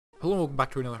Hello and welcome back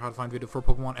to another how to find video for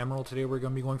Pokemon Emerald. Today we're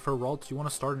going to be going for Ralts. You want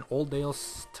to start in Old Dale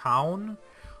Town.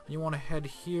 You want to head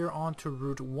here onto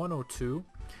Route 102. You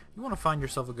want to find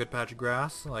yourself a good patch of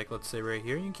grass, like let's say right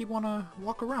here. You keep want to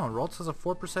walk around. Ralts has a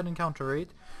 4% encounter rate,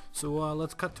 so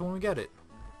let's cut to when we get it.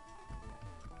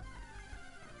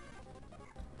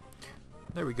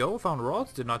 There we go, found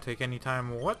Ralts. Did not take any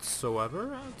time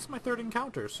whatsoever. It's my third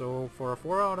encounter, so for a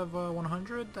 4 out of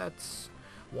 100, that's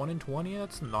 1 in 20.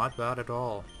 That's not bad at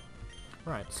all.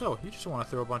 Right, so you just want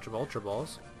to throw a bunch of Ultra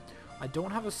Balls. I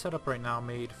don't have a setup right now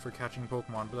made for catching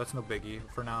Pokemon, but that's no biggie.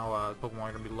 For now, Pokemon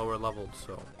are going to be lower leveled,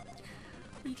 so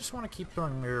you just want to keep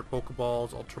throwing your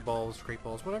Pokeballs, Ultra Balls, Great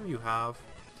Balls, whatever you have.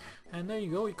 And there you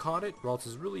go, you caught it. Ralts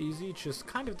is really easy, it's just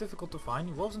kind of difficult to find.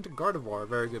 He evolves into Gardevoir, a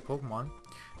very good Pokemon.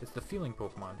 It's the feeling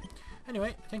Pokemon.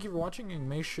 Anyway, thank you for watching, and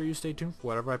make sure you stay tuned for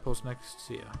whatever I post next.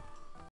 See ya.